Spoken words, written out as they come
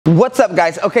What's up,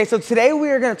 guys? Okay, so today we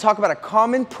are going to talk about a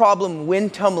common problem when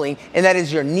tumbling, and that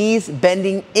is your knees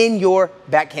bending in your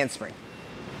back handspring.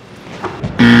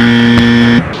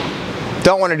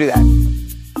 Don't want to do that.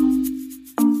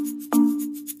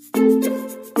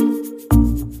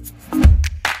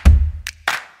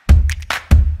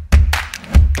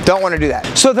 Don't want to do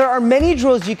that. So there are many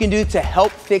drills you can do to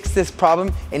help fix this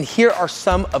problem, and here are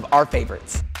some of our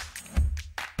favorites.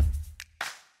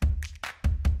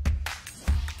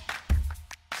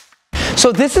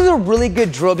 So this is a really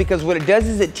good drill because what it does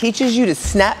is it teaches you to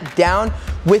snap down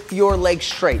with your legs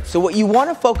straight. So what you want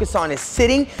to focus on is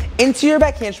sitting into your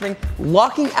back handspring,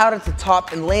 locking out at the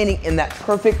top and landing in that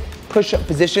perfect push-up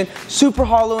position, super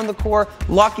hollow in the core,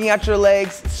 locking out your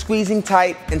legs, squeezing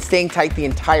tight and staying tight the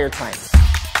entire time.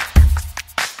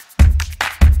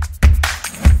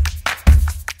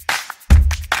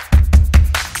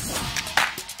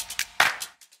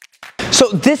 So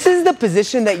this is the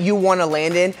position that you want to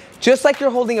land in, just like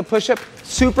you're holding a push-up,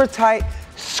 super tight,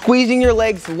 squeezing your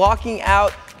legs, locking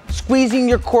out, squeezing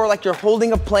your core like you're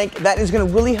holding a plank. That is going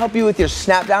to really help you with your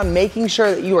snap down, making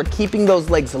sure that you are keeping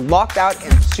those legs locked out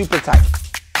and super tight.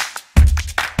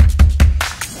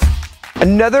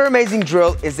 Another amazing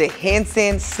drill is a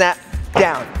handstand snap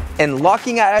down and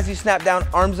locking out as you snap down,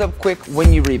 arms up quick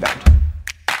when you rebound.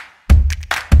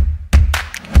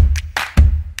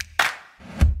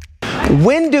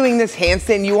 When doing this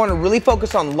handstand, you want to really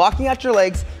focus on locking out your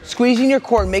legs, squeezing your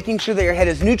core, making sure that your head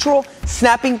is neutral,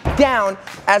 snapping down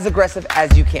as aggressive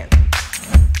as you can.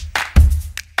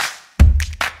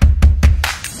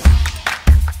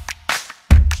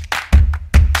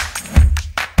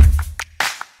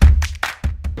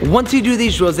 Once you do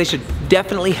these drills, they should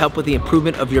definitely help with the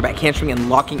improvement of your back hamstring and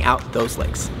locking out those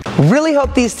legs. Really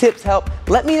hope these tips help.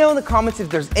 Let me know in the comments if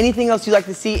there's anything else you'd like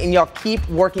to see, and y'all keep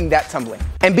working that tumbling.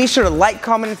 And be sure to like,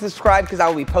 comment, and subscribe because I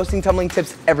will be posting tumbling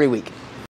tips every week.